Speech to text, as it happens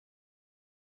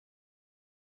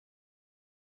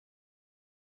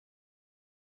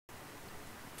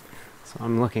So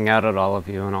I'm looking out at all of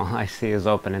you, and all I see is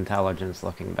open intelligence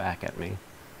looking back at me.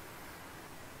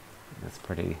 That's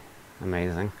pretty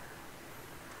amazing.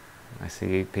 I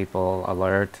see people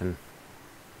alert and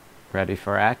ready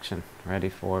for action, ready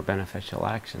for beneficial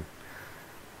action.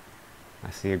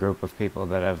 I see a group of people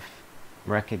that have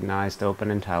recognized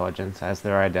open intelligence as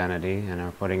their identity and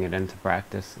are putting it into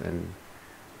practice, and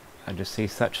I just see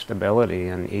such stability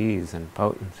and ease and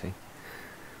potency.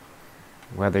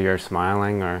 Whether you're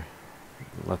smiling or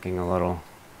looking a little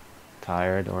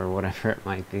tired or whatever it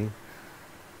might be,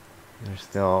 there's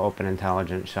still open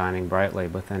intelligence shining brightly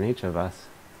within each of us.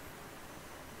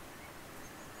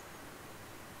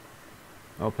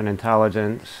 Open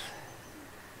intelligence,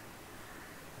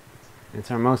 it's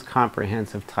our most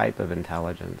comprehensive type of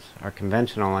intelligence. Our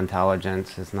conventional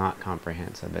intelligence is not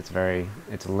comprehensive.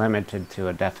 It's limited to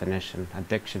a definition, a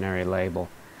dictionary label.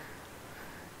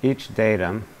 Each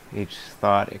datum, each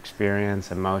thought,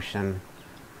 experience, emotion,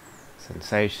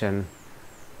 sensation,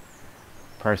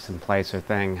 person, place, or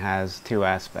thing has two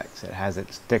aspects. It has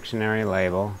its dictionary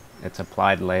label, its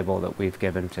applied label that we've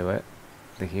given to it,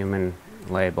 the human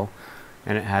label,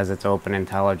 and it has its open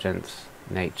intelligence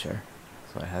nature.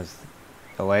 So it has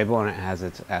the label and it has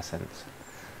its essence.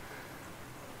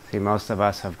 See, most of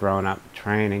us have grown up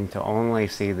training to only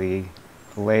see the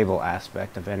label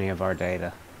aspect of any of our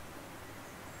data.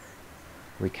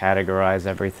 We categorize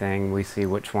everything, we see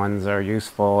which ones are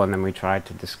useful, and then we try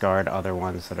to discard other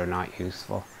ones that are not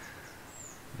useful.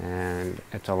 And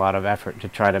it's a lot of effort to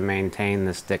try to maintain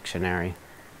this dictionary.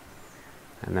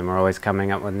 And then we're always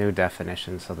coming up with new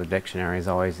definitions, so the dictionary is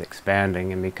always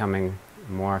expanding and becoming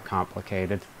more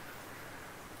complicated.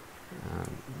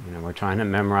 We're trying to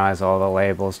memorize all the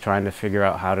labels, trying to figure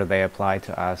out how do they apply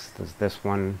to us. Does this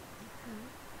one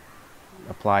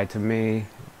apply to me?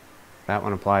 That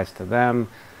one applies to them.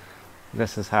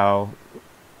 This is how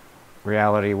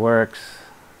reality works.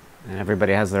 And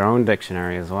everybody has their own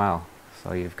dictionary as well.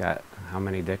 So you've got how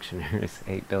many dictionaries?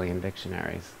 8 billion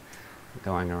dictionaries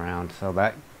going around. So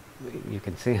that you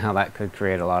can see how that could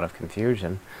create a lot of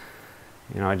confusion.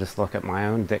 I just look at my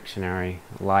own dictionary,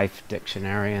 life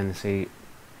dictionary, and see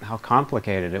how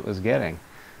complicated it was getting.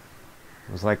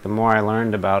 It was like the more I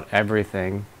learned about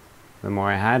everything, the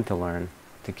more I had to learn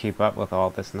to keep up with all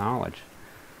this knowledge.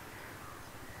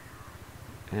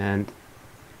 And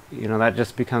that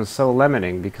just becomes so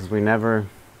limiting because we never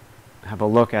have a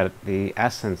look at the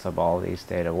essence of all these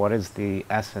data. What is the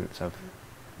essence of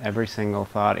every single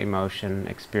thought, emotion,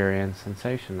 experience,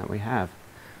 sensation that we have?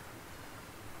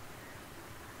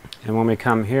 And when we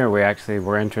come here,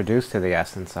 we're introduced to the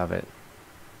essence of it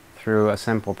through a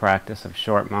simple practice of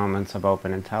short moments of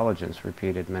open intelligence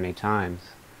repeated many times.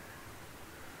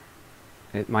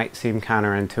 It might seem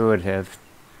counterintuitive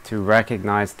to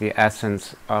recognize the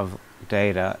essence of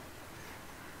data,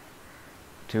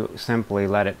 to simply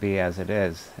let it be as it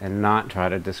is and not try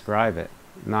to describe it,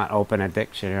 not open a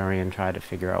dictionary and try to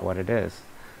figure out what it is.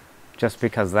 Just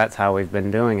because that's how we've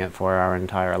been doing it for our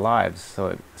entire lives. So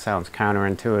it sounds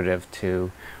counterintuitive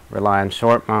to rely on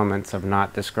short moments of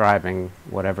not describing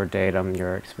whatever datum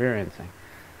you're experiencing.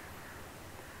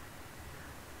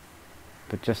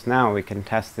 But just now we can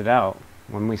test it out.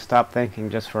 When we stop thinking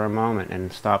just for a moment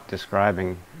and stop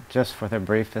describing just for the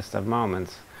briefest of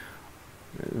moments,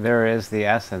 there is the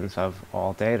essence of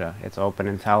all data. It's open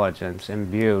intelligence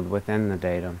imbued within the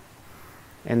datum,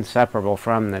 inseparable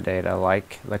from the data,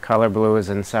 like the color blue is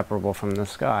inseparable from the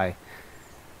sky.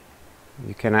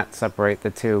 You cannot separate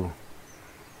the two.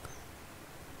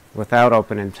 Without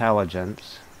open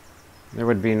intelligence, there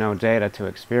would be no data to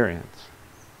experience.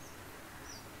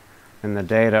 And the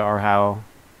data are how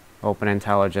open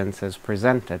intelligence is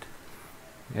presented.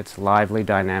 It's lively,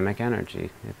 dynamic energy.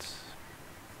 It's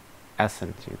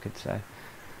essence, you could say.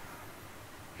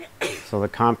 So the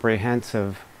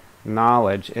comprehensive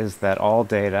knowledge is that all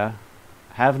data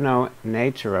have no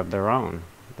nature of their own.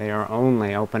 They are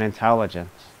only open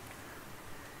intelligence.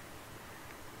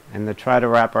 And to try to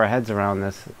wrap our heads around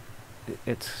this,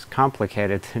 it's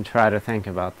complicated to try to think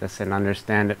about this and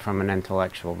understand it from an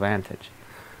intellectual vantage.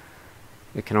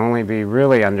 It can only be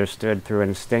really understood through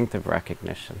instinctive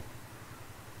recognition.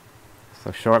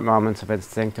 So short moments of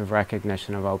instinctive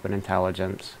recognition of open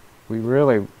intelligence, we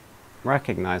really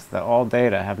recognize that all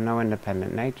data have no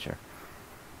independent nature.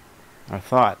 Our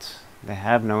thoughts, they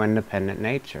have no independent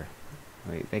nature.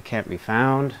 They can't be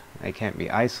found, they can't be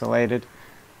isolated,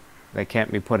 they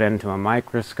can't be put into a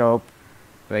microscope,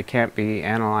 they can't be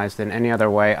analyzed in any other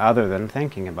way other than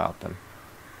thinking about them.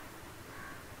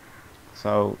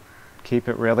 So keep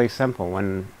it really simple.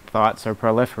 When thoughts are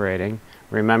proliferating,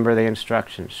 Remember the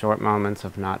instructions, short moments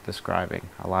of not describing,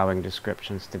 allowing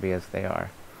descriptions to be as they are.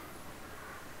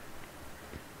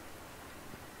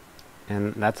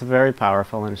 And that's a very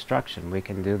powerful instruction. We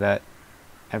can do that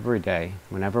every day,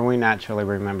 whenever we naturally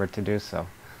remember to do so.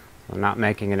 We're not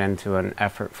making it into an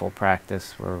effortful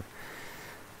practice. We're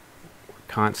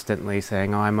constantly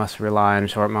saying, oh, I must rely on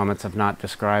short moments of not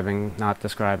describing, not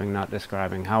describing, not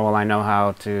describing. How will I know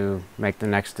how to make the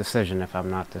next decision if I'm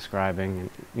not describing?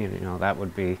 And, you know, that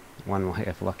would be one way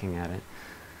of looking at it.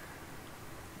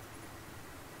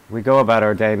 We go about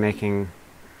our day making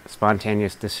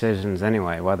spontaneous decisions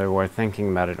anyway, whether we're thinking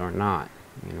about it or not.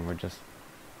 You know, we're just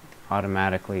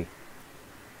automatically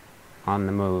on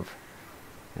the move.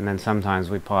 And then sometimes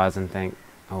we pause and think,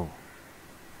 oh,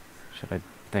 should I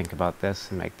think about this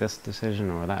and make this decision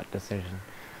or that decision?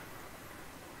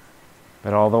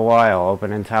 But all the while,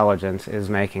 open intelligence is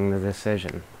making the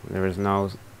decision. There is no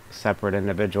separate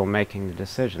individual making the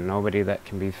decision. Nobody that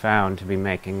can be found to be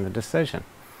making the decision.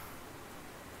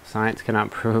 Science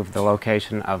cannot prove the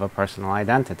location of a personal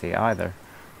identity either.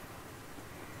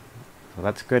 So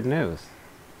that's good news.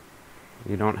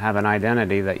 You don't have an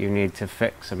identity that you need to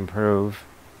fix, improve,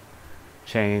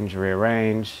 change,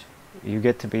 rearrange. You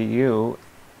get to be you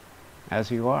as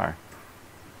you are.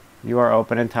 You are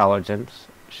open intelligence,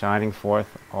 shining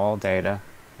forth all data,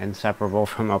 inseparable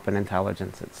from open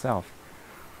intelligence itself.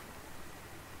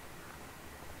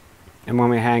 And when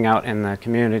we hang out in the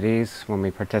communities, when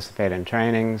we participate in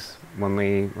trainings, when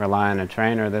we rely on a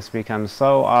trainer, this becomes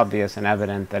so obvious and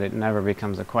evident that it never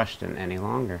becomes a question any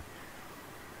longer.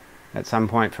 At some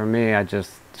point for me, I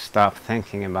just stopped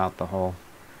thinking about the whole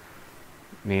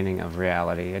meaning of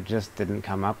reality. It just didn't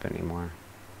come up anymore.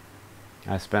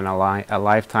 I spent a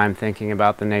lifetime thinking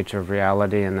about the nature of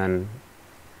reality, and then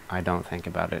I don't think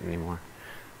about it anymore.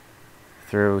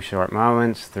 Through short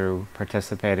moments, through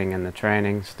participating in the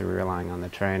trainings, through relying on the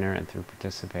trainer, and through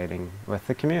participating with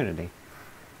the community.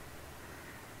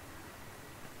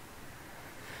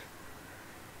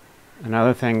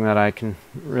 Another thing that I can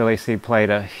really see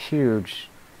played a huge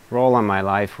role in my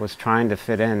life was trying to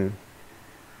fit in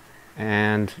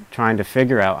and trying to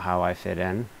figure out how I fit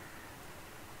in.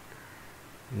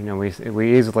 You know,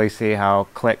 we easily see how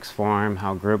cliques form,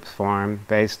 how groups form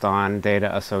based on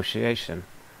data association.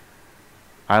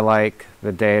 I like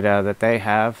the data that they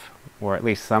have, or at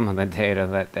least some of the data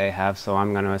that they have, so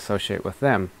I'm going to associate with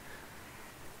them.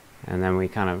 And then we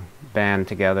kind of band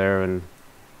together and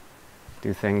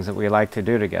do things that we like to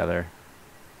do together.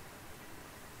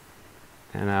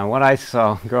 And what I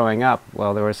saw growing up,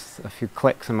 well, there was a few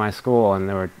cliques in my school, and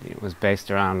it was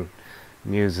based around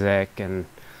music and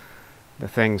the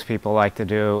things people like to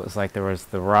do. It was like there was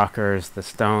the rockers, the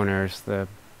stoners, the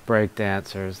break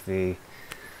dancers, the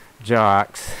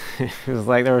jocks. It was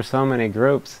like there were so many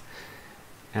groups,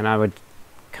 and I would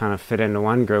kind of fit into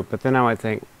one group, but then I would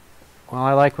think, well,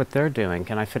 I like what they're doing.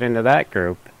 Can I fit into that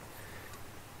group?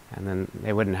 And then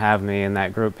they wouldn't have me in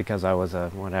that group because I was a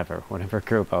whatever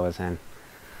group I was in.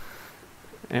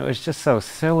 And it was just so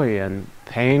silly and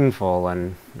painful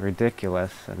and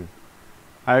ridiculous. And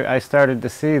I started to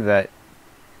see that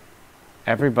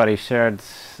everybody shared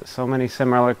so many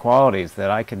similar qualities,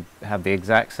 that I could have the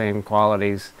exact same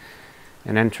qualities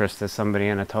and interests as somebody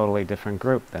in a totally different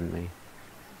group than me.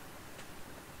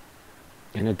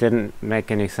 And it didn't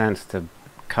make any sense to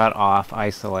cut off,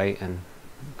 isolate, and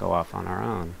go off on our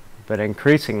own. But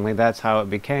increasingly that's how it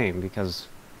became, because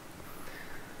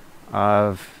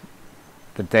of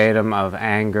the datum of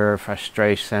anger,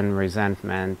 frustration,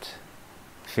 resentment,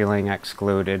 feeling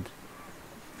excluded.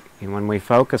 And when we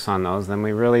focus on those, then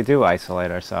we really do isolate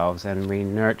ourselves, and we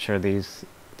nurture these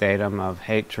datum of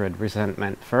hatred,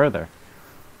 resentment further.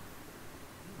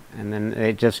 And then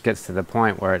it just gets to the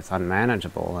point where it's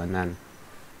unmanageable, and then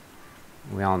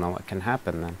we all know what can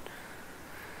happen then.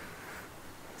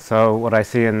 So what I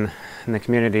see in the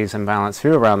communities in Balanced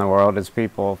View around the world is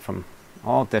people from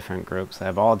all different groups. They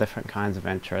have all different kinds of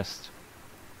interests,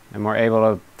 and we're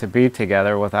able to be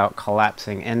together without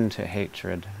collapsing into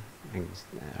hatred,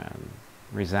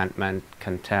 resentment,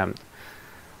 contempt,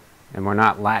 and we're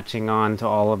not latching on to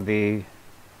all of the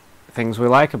things we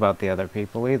like about the other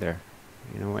people either.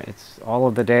 You know, it's all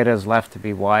of the data is left to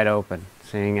be wide open,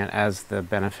 seeing it as the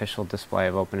beneficial display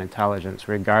of open intelligence,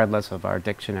 regardless of our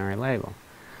dictionary label.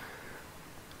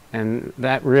 And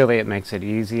that really, it makes it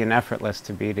easy and effortless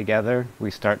to be together.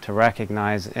 We start to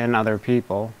recognize in other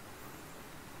people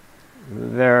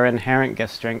their inherent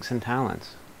gifts, strengths, and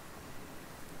talents.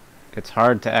 It's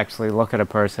hard to actually look at a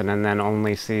person and then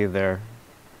only see their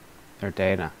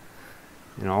data.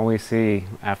 You know, all we see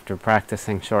after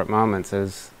practicing short moments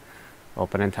is,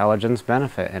 open intelligence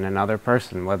benefit in another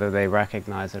person, whether they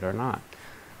recognize it or not.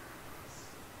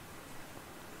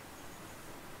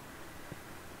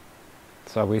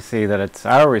 So we see that it's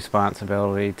our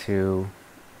responsibility to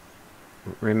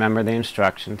remember the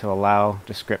instruction, to allow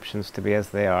descriptions to be as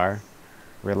they are,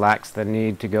 relax the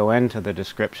need to go into the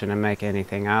description and make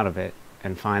anything out of it,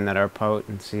 and find that our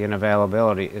potency and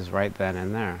availability is right then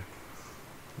and there,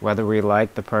 whether we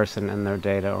like the person and their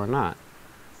data or not.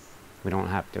 We don't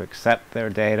have to accept their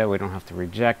data, we don't have to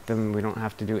reject them, we don't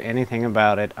have to do anything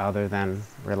about it other than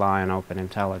rely on open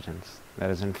intelligence that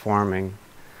is informing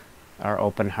our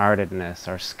open-heartedness,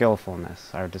 our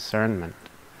skillfulness, our discernment.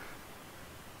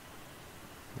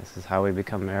 This is how we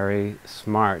become very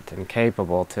smart and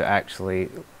capable to actually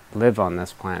live on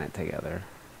this planet together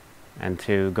and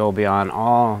to go beyond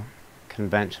all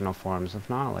conventional forms of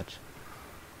knowledge.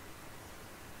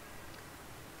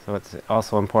 So it's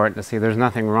also important to see there's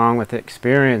nothing wrong with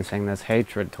experiencing this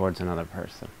hatred towards another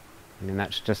person. I mean,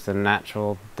 that's just a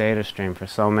natural data stream for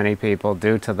so many people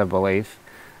due to the belief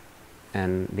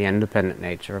and the independent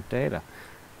nature of data.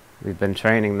 We've been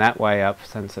training that way up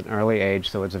since an early age,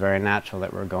 so it's very natural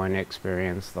that we're going to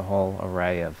experience the whole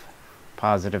array of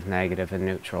positive, negative, and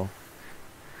neutral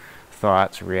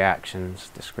thoughts, reactions,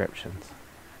 descriptions.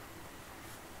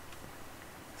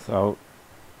 So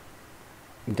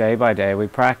day by day we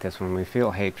practice. When we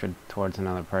feel hatred towards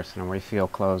another person, or we feel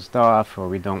closed off, or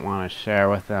we don't want to share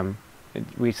with them,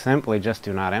 we simply just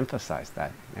do not emphasize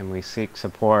that, and we seek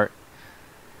support.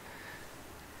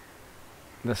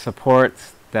 The support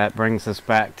that brings us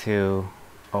back to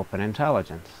open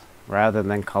intelligence, rather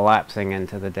than collapsing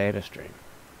into the data stream.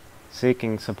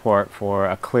 Seeking support for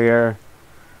a clear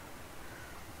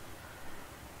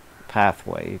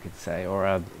pathway, you could say,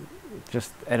 or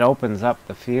it opens up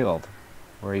the field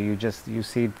where you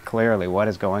see clearly what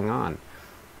is going on.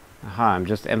 I'm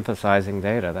just emphasizing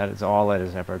data. That is all that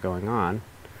is ever going on.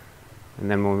 And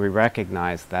then when we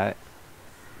recognize that,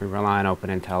 we rely on open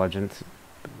intelligence,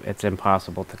 it's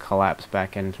impossible to collapse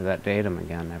back into that datum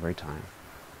again every time,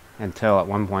 until at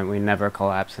one point we never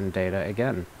collapse in data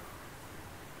again.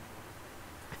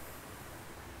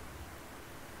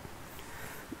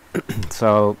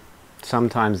 So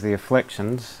sometimes the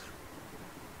afflictions,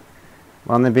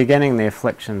 well, in the beginning the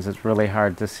afflictions, it's really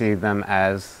hard to see them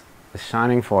as the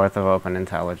shining forth of open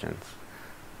intelligence.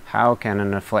 How can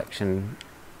an affliction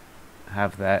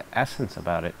have that essence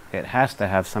about it? It has to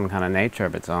have some kind of nature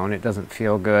of its own. It doesn't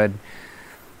feel good.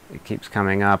 It keeps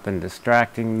coming up and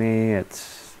distracting me.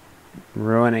 It's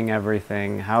ruining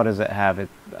everything. How does it have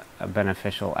a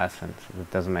beneficial essence?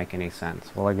 It doesn't make any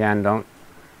sense. Well, again, don't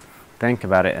think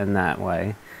about it in that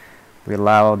way. We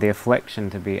allow the affliction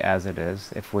to be as it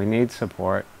is. If we need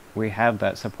support, we have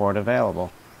that support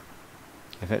available.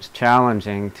 If it's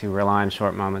challenging to rely on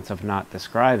short moments of not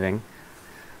describing,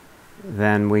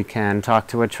 then we can talk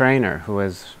to a trainer who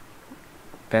has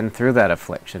been through that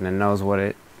affliction and knows what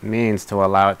it means to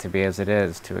allow it to be as it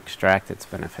is, to extract its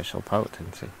beneficial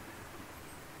potency.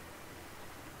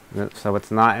 So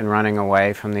it's not in running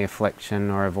away from the affliction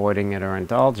or avoiding it or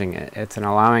indulging it. It's in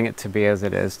allowing it to be as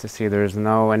it is, to see there's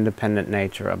no independent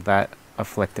nature of that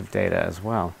afflictive data as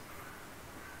well.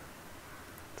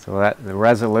 So that the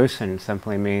resolution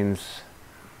simply means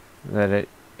that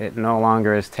it no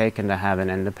longer is taken to have an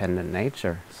independent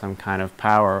nature, some kind of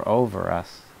power over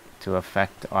us to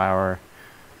affect our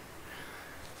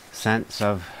sense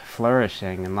of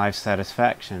flourishing and life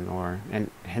satisfaction, or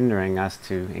hindering us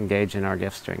to engage in our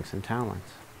gifts, strengths, and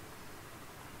talents.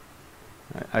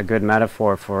 A good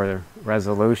metaphor for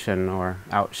resolution or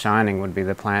outshining would be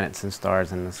the planets and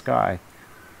stars in the sky.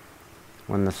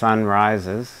 When the sun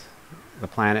rises, the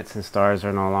planets and stars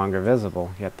are no longer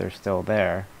visible, yet they're still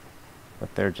there.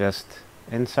 But they're just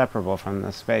inseparable from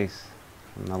the space,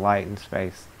 from the light and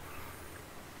space.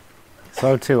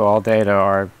 So too, all data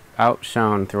are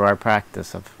outshone through our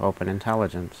practice of open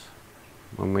intelligence.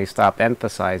 When we stop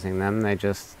emphasizing them,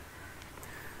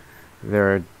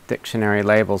 their dictionary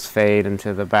labels fade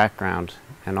into the background,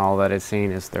 and all that is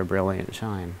seen is their brilliant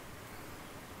shine.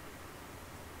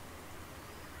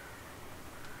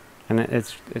 And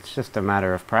it's just a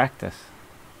matter of practice.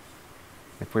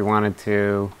 If we wanted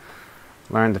to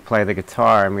learn to play the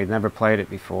guitar, and we'd never played it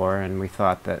before, and we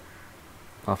thought that,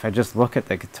 well, if I just look at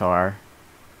the guitar,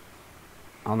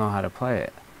 I'll know how to play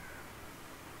it.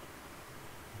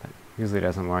 But it usually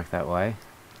doesn't work that way.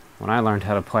 When I learned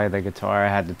how to play the guitar, I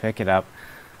had to pick it up,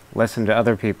 listen to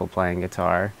other people playing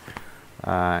guitar,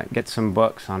 get some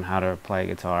books on how to play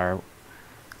guitar,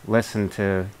 listen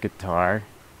to guitar,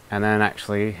 and then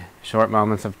actually short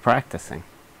moments of practicing,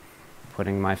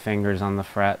 putting my fingers on the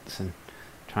frets and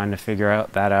trying to figure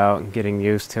that out and getting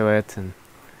used to it and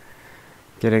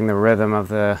getting the rhythm of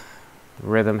the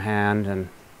rhythm hand,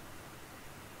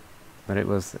 but it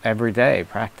was every day,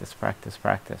 practice, practice,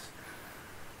 practice.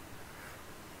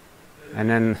 And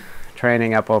then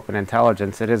training up open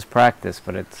intelligence, it is practice,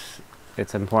 but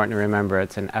it's important to remember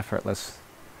it's an effortless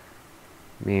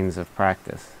means of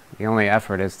practice. The only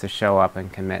effort is to show up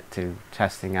and commit to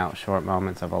testing out short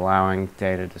moments of allowing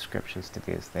data descriptions to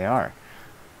be as they are.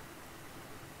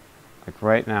 Like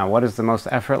right now, what is the most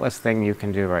effortless thing you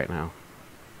can do right now?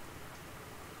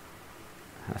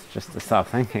 That's just to stop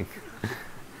thinking.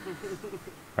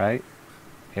 Right?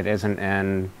 It isn't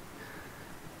in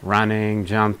running,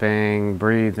 jumping,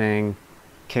 breathing,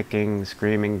 kicking,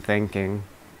 screaming, thinking.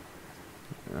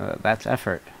 That's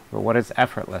effort. But what is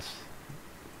effortless?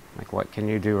 Like, what can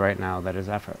you do right now that is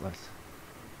effortless?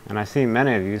 And I see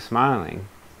many of you smiling,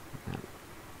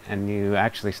 and you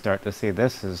actually start to see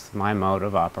this is my mode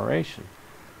of operation.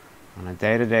 On a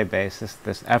day-to-day basis,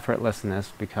 this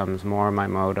effortlessness becomes more my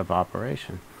mode of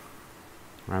operation,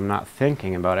 where I'm not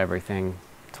thinking about everything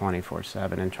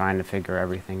 24/7 and trying to figure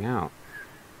everything out.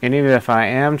 And even if I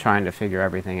am trying to figure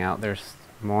everything out, there's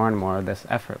more and more of this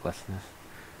effortlessness.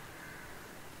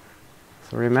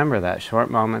 So remember that, short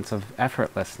moments of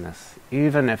effortlessness,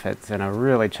 even if it's in a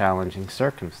really challenging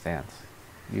circumstance.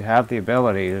 You have the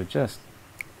ability to just,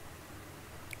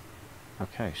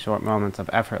 short moments of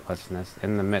effortlessness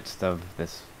in the midst of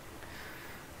this,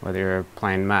 whether you're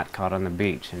playing mat caught on the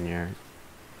beach and you're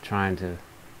trying to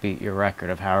beat your record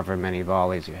of however many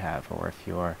volleys you have, or if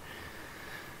you're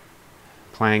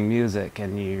playing music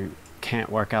and you can't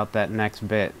work out that next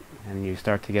bit and you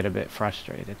start to get a bit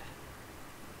frustrated.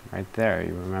 Right there,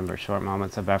 you remember short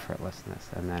moments of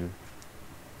effortlessness, and then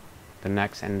the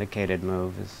next indicated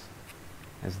move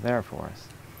is there for us.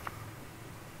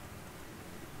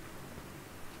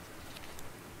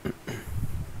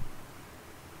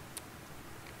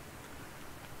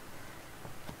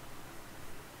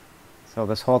 So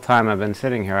this whole time I've been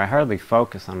sitting here, I hardly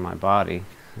focus on my body.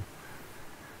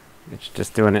 It's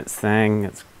just doing its thing.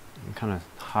 I'm kind of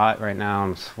hot right now.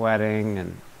 I'm sweating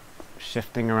and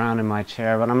shifting around in my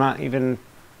chair, but I'm not even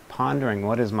pondering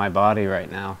what is my body right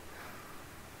now.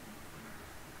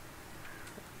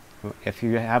 If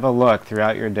you have a look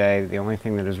throughout your day, the only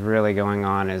thing that is really going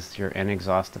on is your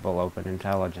inexhaustible open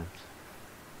intelligence.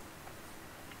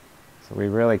 So we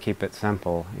really keep it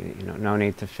simple. No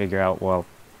need to figure out, well,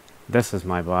 this is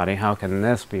my body, how can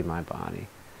this be my body?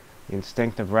 The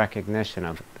instinctive recognition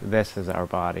of this is our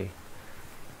body.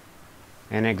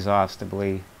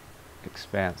 Inexhaustibly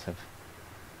expansive.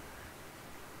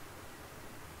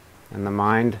 And the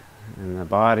mind and the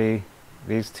body,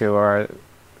 these two are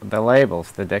the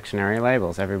labels, the dictionary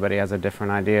labels. Everybody has a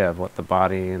different idea of what the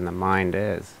body and the mind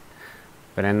is.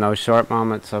 But in those short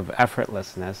moments of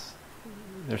effortlessness,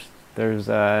 there's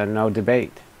no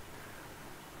debate.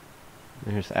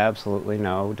 There's absolutely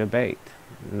no debate.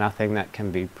 Nothing that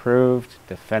can be proved,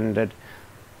 defended.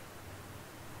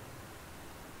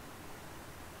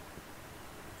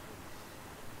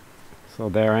 So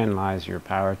therein lies your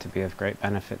power to be of great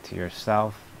benefit to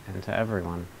yourself and to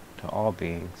everyone, to all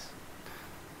beings,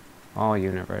 all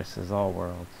universes, all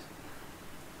worlds,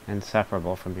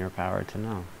 inseparable from your power to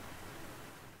know.